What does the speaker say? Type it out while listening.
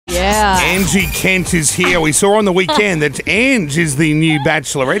Yeah. Angie Kent is here. We saw on the weekend that Angie is the new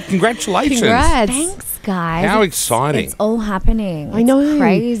Bachelorette. Congratulations. Congrats. Thanks, guys. How exciting. It's all happening. I know. It's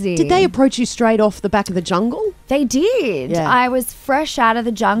crazy. Did they approach you straight off the back of the jungle? They did. Yeah. I was fresh out of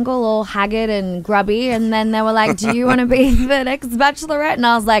the jungle, all haggard and grubby, and then they were like, do you want to be the next Bachelorette? And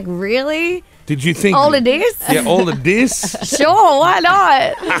I was like, really? Did you think... All of this? Yeah, all of this. Sure, why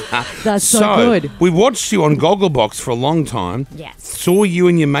not? That's so good. We watched you on Gogglebox for a long time. Yes. Saw you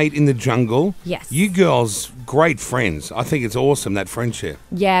and your mate in the jungle. Yes. You girls, great friends. I think it's awesome, that friendship.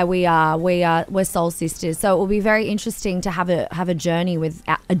 Yeah, we are. We're soul sisters. So it will be very interesting to have a journey with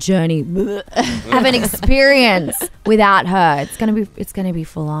have an experience without her. It's gonna be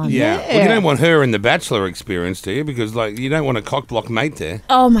full on. Yeah. Well, you don't want her in the Bachelor experience, do you? Because you don't want a cock-block mate there.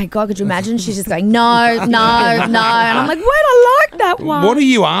 Oh my God, could you imagine? She's just going, no, and I'm like, wait, I like that one. What are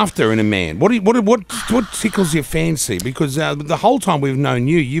you after in a man? What tickles your fancy? Because the whole time we've known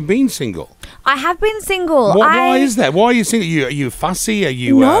you, you've been single. I have been single. Why is that? Why are you single? Are you fussy? Are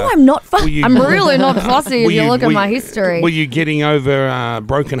you? No, I'm not fussy. I'm really not fussy if you look at my history. Were you getting over a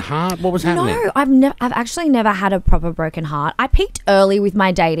broken heart? What was happening? No, I've actually never had a proper broken heart. I peaked early with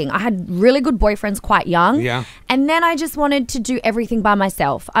my dating. I had really good boyfriends quite young. Yeah. And then I just wanted to do everything by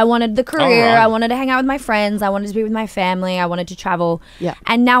myself. I wanted the career. Right. I wanted to hang out with my friends. I wanted to be with my family. I wanted to travel. Yeah.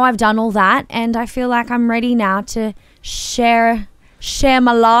 And now I've done all that, and I feel like I'm ready now to share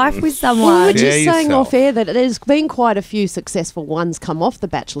my life with someone. We were just Share saying yourself. off air that there's been quite a few successful ones come off the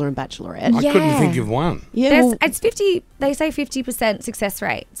Bachelor and Bachelorette. I couldn't think of one. Yeah, It's 50. They say 50% success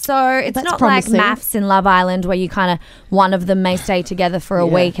rate. So it's That's not promising. like maths in Love Island where you kind of one of them may stay together for a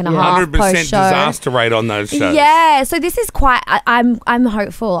week and a half 100% post show. disaster rate on those shows. Yeah, so this is quite. I'm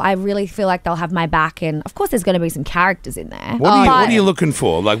hopeful. I really feel like they'll have my back, and of course, there's going to be some characters in there. What are you looking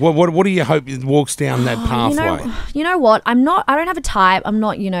for? Like, what do you hope walks down that pathway? You know what? I don't have a type. I'm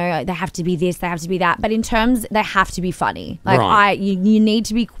not. They have to be this. They have to be that. But in terms, they have to be funny. Like Right. you need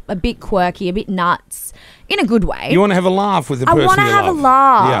to be a bit quirky, a bit nuts, in a good way. You want to have a laugh with the person you love. I want to have a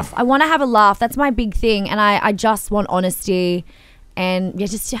laugh. Yeah. I want to have a laugh. That's my big thing. And I just want honesty and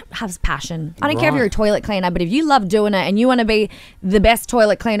just have passion. I don't care if Right. you're a toilet cleaner, but if you love doing it and you want to be the best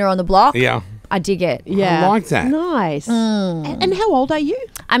toilet cleaner on the block, Yeah. I dig it. yeah, I like that. Nice. And how old are you?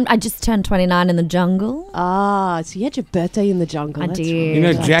 I just turned 29 in the jungle. Ah, so you had your birthday in the jungle. I That's did. right. You know,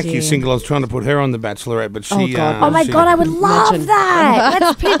 I Jackie's did. single. I was trying to put her on the Bachelorette, but she... God. Oh my God, I would love Imagine. that.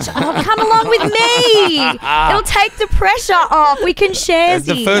 Let's pitch. Oh, come along with me. It'll take the pressure off. We can share It's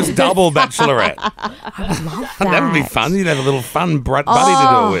the first double Bachelorette. I would love that. That would be fun. You'd have a little fun buddy to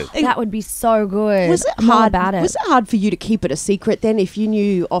do it with. That would be so good. Was it I'm all hard? about it. Was it hard for you to keep it a secret then? If you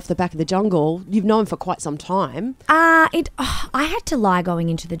knew off the back of the jungle, you've known for quite some time. I had to lie going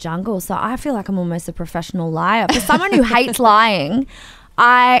into the jungle, so I feel like I'm almost a professional liar. For someone who hates lying,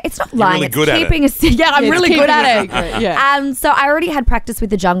 it's not lying. really It's good at keeping a secret. Yeah, I'm Yeah, it's really good keeping at a it. secret, yeah. So I already had practice with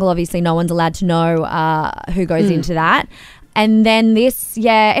the jungle. Obviously, no one's allowed to know who goes into that. And then this,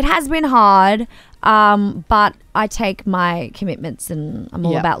 it has been hard. But I take my commitments and I'm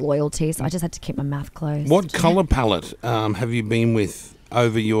all about loyalty, so I just had to keep my mouth closed. What colour palette have you been with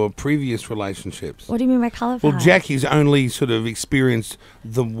over your previous relationships? What do you mean by colour Well, palette? Jackie's only sort of experienced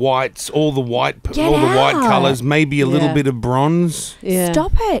the whites, all the white Get white out. colours, maybe a little Yeah. bit of bronze. Yeah.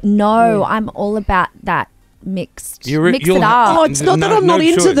 Stop it. No, I'm all about that mixed. Mix you'll it up. Oh, it's not that I'm not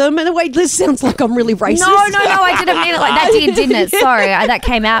into them. And wait, this sounds like I'm really racist. No, I didn't mean it like that. Didn't it? Sorry, that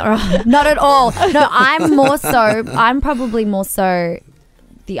came out wrong. Not at all. No, I'm probably more so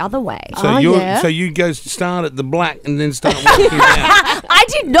the other way. So so you go start at the black and then start working down. I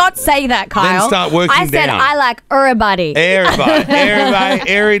did not say that, Kyle. Then start working I said down. I like everybody. Every day.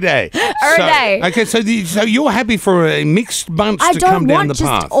 Every day. Okay, so you're happy for a mixed bunch I to don't come down want the just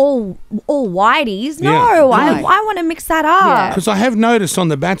path. all whiteys. No, Yeah. Right. I want to mix that up. Yeah. Because I have noticed on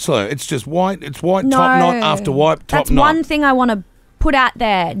The Bachelor, it's just white. It's white No. top knot after white top That's knot. one thing I want to put out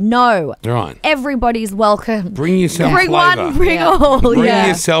there. No. Right. Everybody's welcome. Bring yourself Bring flavour. one, bring all. Bring Yeah.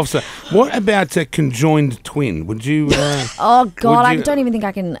 yourself. What about a conjoined twin? Would you? Oh God, I you- don't even think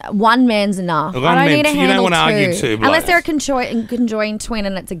I can. One man's enough. One I don't man- need to you handle don't wanna argue two Unless blokes. they're a conjoined twin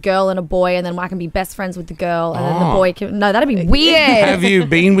and it's a girl and a boy, and then I can be best friends with the girl, and then the Oh. boy can. No, that'd be weird. Have you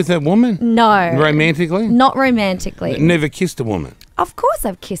been with a woman No, romantically? not romantically. Never kissed a woman. Of course,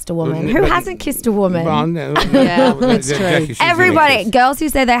 I've kissed a woman. But- Who but- hasn't kissed a woman? Well, no, Yeah, that's true. Jackie, she's gonna Everybody, kiss. girls who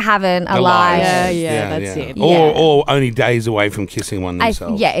say they haven't are They're liars. liars. Yeah, that's it. Or only days away from kissing one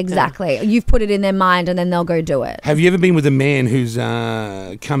themselves. Yeah, exactly. You've put it in their mind, and then they'll go do it. Have you ever been with a man who's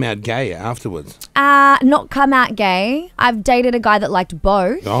come out gay afterwards? Not come out gay. I've dated a guy that liked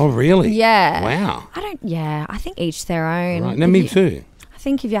both. Oh, really? Yeah. Wow. I think each their own. Right. No, me too. I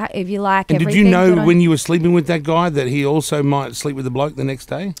think if you like And did everything. you know good on- when you were sleeping with that guy that he also might sleep with the bloke the next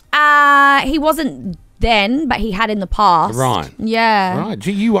day? He wasn't then, but he had in the past. Right. Yeah. Right.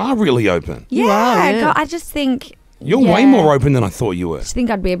 Gee, you are really open. Yeah. are, yeah. God, I just think You're way more open than I thought you were. I just think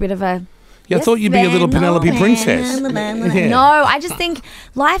I'd be a bit of a. Yeah, I thought you'd be a little Penelope Princess. Yeah. No, I just think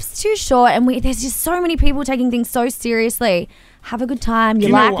life's too short, and there's just so many people taking things so seriously. Have a good time. You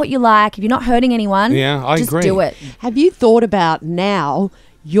you know like what- what you like. If you're not hurting anyone, Yeah, I just agree. do it. Have you thought about now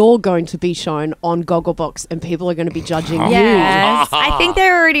you're going to be shown on Gogglebox and people are going to be judging you? Yes. I think they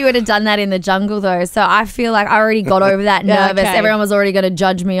already would have done that in the jungle though. So I feel like I already got over that Yeah, nervous. okay. Everyone was already going to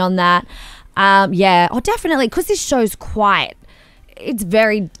judge me on that. Yeah. Oh, definitely. Because this show's quiet. It's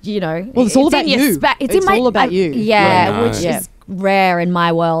very, Well, it's all about in your you. It's in all about you. Yeah, I know. which Yeah. is rare in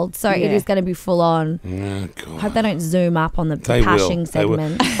my world. So it Yeah. is going to be full on. Oh, God. Hope they don't zoom up on the They pashing will. They will.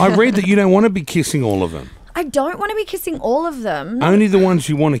 segment. I read that you don't want to be kissing all of them. I don't want to be kissing all of them. Only the ones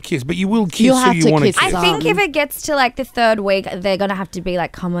you want to kiss, but you will kiss You'll who have you to want to kiss kiss. I think some. if it gets to like the third week, they're going to have to be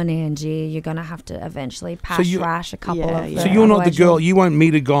like, come on, Angie, you're going to have to eventually rash a couple Yeah, of yeah. them. So you're not the Otherwise girl. You won't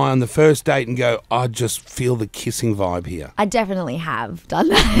meet a guy on the first date and go, I just feel the kissing vibe here. I definitely have done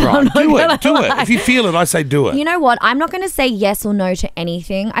that. Right, I'm do not it. Do gonna it. lie. If you feel it, I say do it. You know what? I'm not going to say yes or no to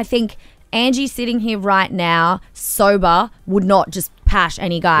anything. I think Angie sitting here right now, sober, would not just pash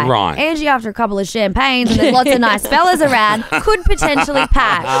any guy. Right. Angie, after a couple of champagnes and there's lots of nice fellas around, could potentially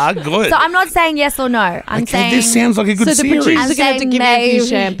pash. Good. So I'm not saying yes or no. I'm Okay, saying this sounds like a good So the series. producers I'm are going to have to saying give you a few maybe.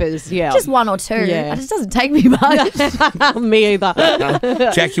 champers. Yeah. just one or two. Yeah. It just doesn't take me much. Me either.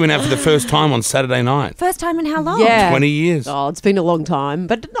 Jack, you went out for the first time on Saturday night. First time in how long? Yeah. 20 years. Oh, it's been a long time,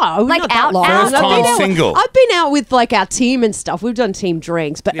 but no, Like not that out- long. First I've been time out- single. I've been out with like our team and stuff. We've done team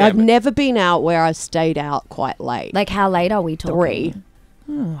drinks, but Yeah, I've but- never been out where I stayed out quite late. Like how late are we talking? 3.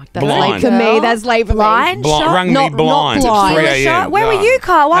 That's Blind. late for me. That's late for Blind? me. Shot? Rung me Not blind blind. at 3 Tequila a.m. shot? Where were you,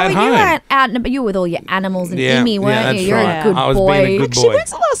 Carl? Why At were you home. out? But you were with all your animals and Yeah, Emmy, yeah, weren't that's you? You're right. a good I was boy. being a good Actually, boy. when's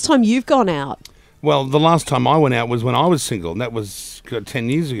the last time you've gone out? Well, the last time I went out was when I was single, and that was 10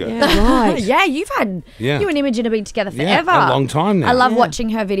 years ago. Yeah, right. Yeah, you've had Yeah. you and Imogen have been together Yeah, forever. a long time now. I love Yeah. watching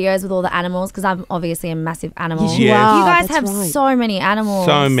her videos with all the animals because I'm obviously a massive animal. Yes, you You are, guys that's have right. so many animals.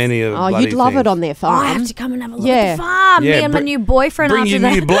 So many of Oh, bloody you'd love things. it on their Oh, farm. I have to come and have a look Yeah. at the farm. Yeah, Me and my bring- new boyfriend Bring after your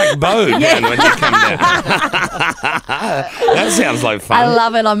that. new black bow down when you come down. That sounds like fun. I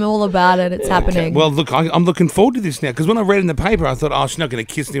love it. I'm all about it. It's happening. Well, look, I'm looking forward to this now because when I read in the paper, I thought, oh, she's not going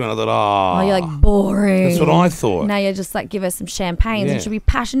to kiss anyone. I thought, oh, you're like boring. that's what I thought. Now you're just like, give us some champagnes Yeah. and she'll be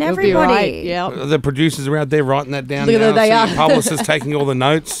passionate You'll be everybody. right, yeah. The producers are out there writing that down. Look at now. that, they I are. see your publicist taking all the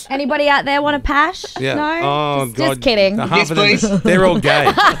notes. Anybody out there want a pash? Yeah. No? Oh, just, God. just kidding. Half of them, they're all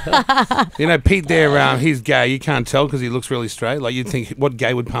gay. Pete there, he's gay. You can't tell because he looks really straight. Like, you'd think, what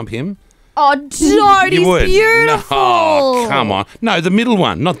gay would pump him? Oh, don't. You He's would. beautiful. No, oh, come on. No, the middle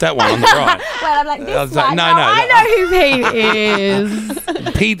one, not that one on the right. Well, I'm like, I this was like, one. no, Oh, no, I no. know who Pete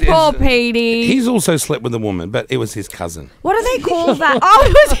is. Pete Poor is. Petey. He's also slept with a woman, but it was his cousin. What do they call that? Oh,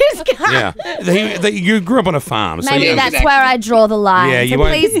 it was his guy. Yeah. You grew up on a farm. So Maybe you that's where I draw the line. Yeah, you so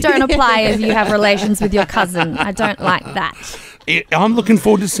won't- please don't apply if you have relations with your cousin. I don't like that. I'm looking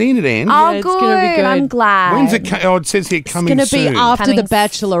forward to seeing it, Anne. Oh, it's good. gonna be good. I'm glad. When's it? Oh, it says here It's coming going to be soon. after Coming The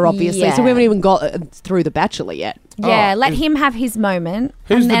Bachelor, obviously. yeah. So we haven't even got through The Bachelor yet. Yeah, Oh, let is- him have his moment.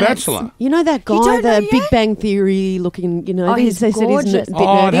 Who's and the then it's- Bachelor? You know that guy, don't know the Big yet? Bang Theory looking, Oh, they he's said he's gorgeous. a bit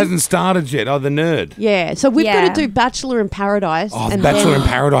Oh, it nerdy. hasn't started yet. Oh, the nerd. Yeah, so we've Yeah. got to do Bachelor in Paradise. Oh, the and Bachelor then in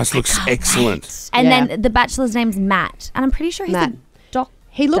Paradise looks excellent. And Yeah. then the Bachelor's name's Matt. And I'm pretty sure he's Matt. a doctor.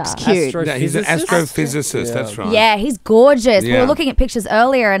 He looks cute. No, he's an astrophysicist. That's right. Yeah, he's gorgeous. We Yeah. were looking at pictures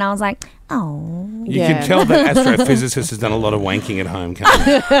earlier and I was like, oh. You Yeah. can tell that astrophysicist has done a lot of wanking at home, can't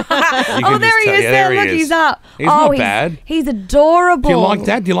you? Oh, there he is. There, look, he's up. He's oh, not bad. He's adorable. Do you like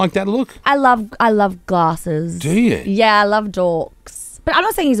that? Do you like that look? I love glasses. Do you? Yeah, I love dorks. But I'm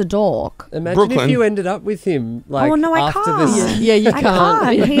not saying he's a dork. Imagine Brooklyn. if you ended up with him, like, Oh, no, I after can't. this. Yeah, you I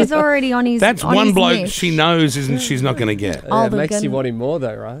can't. can't. He's already on his. That's on one his bloke niche. she knows she's not going to get. Oh, it the makes you goodness. want him more,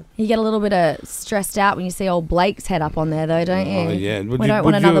 though, right? You get a little bit of stressed out when you see old Blake's head up on there, though, don't you? Oh, yeah. Would We you- don't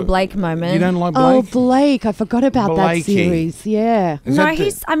would want another you- Blake moment. You don't like Oh, Blake? Blake. I forgot about Blakey. that series. Yeah. Is No, that the-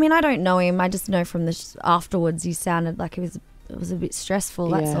 he's. I mean, I don't know him. I just know from the afterwards, he sounded like it was a bit stressful.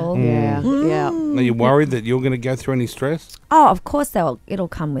 That's yeah. all. Yeah, yeah. Are you worried that you're going to go through any stress? Oh, of course it'll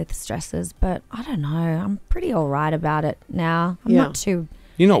come with stresses, but I don't know. I'm pretty all right about it now. I'm Yeah. not too.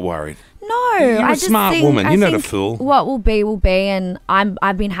 You're not worried. No, No, You're I a just smart think, woman. I You're not a think fool. What will be, and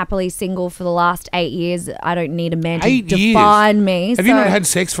I've been happily single for the last 8 years. I don't need a man to 8 years? define me. Have you not had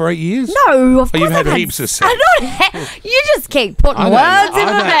sex for 8 years? No, of Oh, course you've had I've heaps of sex. You just keep putting I don't words know. in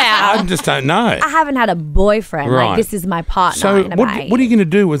my I mouth. just don't know. I haven't had a boyfriend. Right. Like, this is my partner. So in what about are 8 you years. going to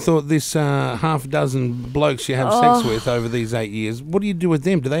do with all this half dozen blokes you have sex with over these 8 years? What do you do with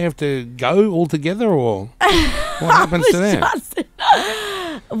them? Do they have to go all together, or what happens to them?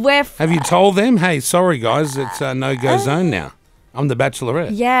 Have you told them, hey, sorry guys, it's a no-go zone now? I'm the Bachelorette.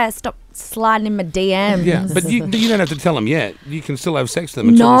 Yeah, stop sliding in my DMs. Yeah, but you don't have to tell them yet. You can still have sex with them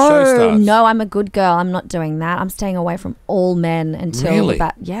until the show starts. No, I'm a good girl. I'm not doing that. I'm staying away from all men until Really?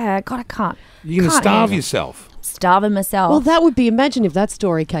 Yeah, God, I can't. You're going to Can't starve handle it. yourself. Starving myself. Well, that would be. Imagine if that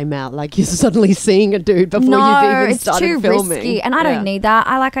story came out. Like you're suddenly seeing a dude before no, you've even it's started too filming. risky, and I don't need that.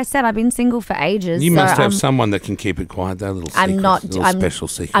 Like I said, I've been single for ages. You so must have I'm- someone that can keep it quiet, that little secret. I'm not. Little I'm special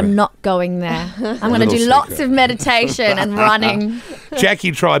secret. I'm not going there. I'm going to Little do lots secret. of meditation and running.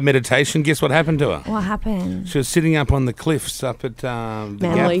 Jackie tried meditation. Guess what happened to her? What happened? She was sitting up on the cliffs up at the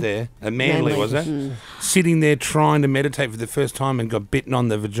Manly. gap there. At Manly, was it? Sitting there trying to meditate for the first time and got bitten on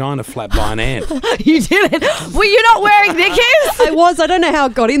the vagina flap by an ant. You did it. Were you not wearing knickers? I was. I don't know how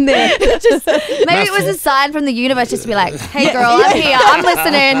it got in there. Maybe it was a sign from the universe just to be like, hey girl, I'm here. I'm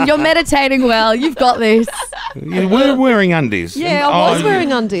listening. You're meditating well. You've got this. You were wearing undies. Yeah, I was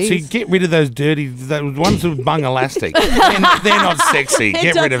wearing undies. So you get rid of those ones with bung elastic. They're not sexy.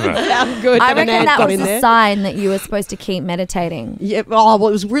 Get rid of them. Sound good. I that an reckon ant that got was in a there. sign that you were supposed to keep meditating. Yeah. Oh, well,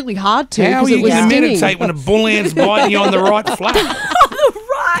 it was really hard to. How are 'cause you it was going to stinging. meditate when a bull ant's biting you on the right flap?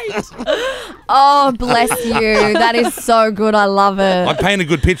 Oh, bless you. That is so good. I love it. I paint a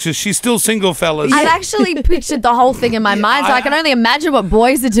good picture. She's still single, fellas. I've actually pictured the whole thing in my mind, so I can only imagine what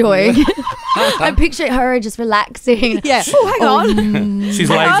boys are doing. I picture her just relaxing. Yeah. Oh, hang on. She's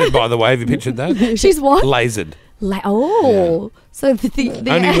lasered, by the way. Have you pictured that? She's what? Lasered. So the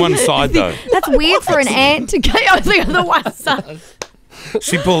Only one side, though. That's weird for an ant to go only on the one side.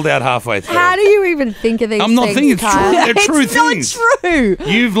 She pulled out halfway through. How do you even think of these I'm not things, thinking it's Kyle? true. They're true It's not things. true.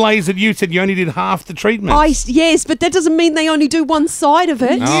 You've lasered. You said you only did half the treatment. Yes, but that doesn't mean they only do one side of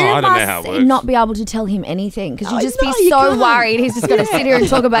it. No. You I don't know must how it works. not be able to tell him anything because I you'd just know, be you so can't. worried. He's just going to sit here and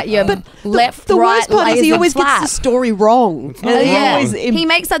talk about your left, The right, worst part is he lasered always flap. gets the story wrong. not wrong. Always He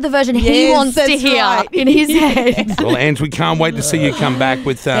makes up the version he Yes, wants to that's hear right. in his head. Well, Ange, we can't wait to see you come back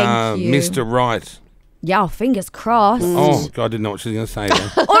with Thank you. Mr. Right. Yeah, fingers crossed. Oh, God, I didn't know what she was going to say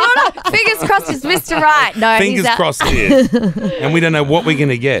there. Oh, no. Fingers crossed it's Mr. Right. No, Fingers he's out. crossed it is. And we don't know what we're going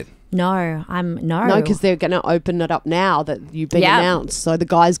to get. No. No, because they're going to open it up now that you've been Yeah. announced. So the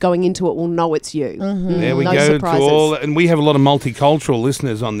guys going into it will know it's you. There we No go. surprises. To all, and we have a lot of multicultural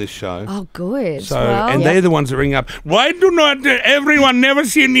listeners on this show. Oh, good. So, well, and they're the ones that ring up. Why do not everyone never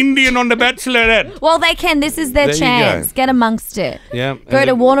see an Indian on the Bachelorette? well, they can. This is their There you chance. go. Get amongst it. Yeah. Go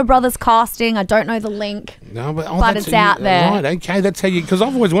to Warner Brothers Casting. I don't know the link. No, but But it's out there. Right, okay, that's how you. Because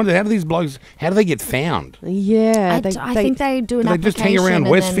I've always wondered how do these blokes? How do they get found? Yeah. I think they do an Do they just hang application around and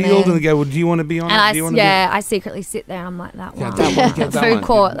then Westfield they- and they go, "Well, do you want to be on And it? Do you want to I secretly sit there. I'm like that be?" one. That one, get that Food one.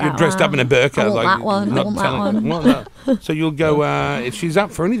 court. You're that dressed up in a one. burqa. I want like, that one. I not want that telling- one. Well, no. So you'll go. If she's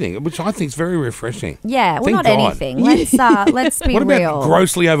up for anything, which I think is very refreshing. Yeah, well, Thank not God. anything. Let's be What about real.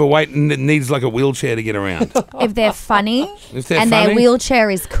 grossly overweight and that needs like a wheelchair to get around? If they're funny If they're and funny, their wheelchair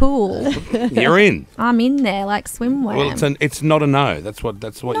is cool, you're in. I'm in there like swimwear. Well, it's not a no. That's what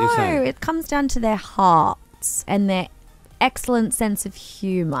you're No, saying. it comes down to their hearts and their excellent sense of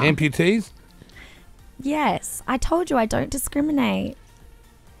humour. Amputees? Yes, I told you I don't discriminate.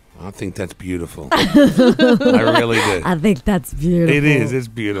 I think that's beautiful. I really do. I think that's beautiful. It is. It's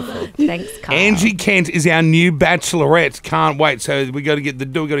beautiful. Thanks, Carl. Angie Kent is our new Bachelorette. Can't wait. So we got to get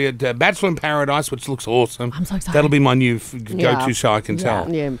Bachelor in Paradise, which looks awesome. I'm so excited. That'll be my new Yeah. go-to show. I can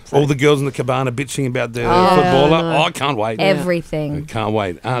tell. Yeah. All the girls in the cabana bitching about the footballer. no. Oh, I can't wait. Everything. Can't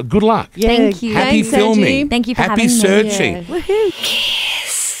wait. Good luck. Yeah. Thank you. Happy Thanks, filming. Angie. Thank you for Happy having me. searching. Yeah. Woohoo.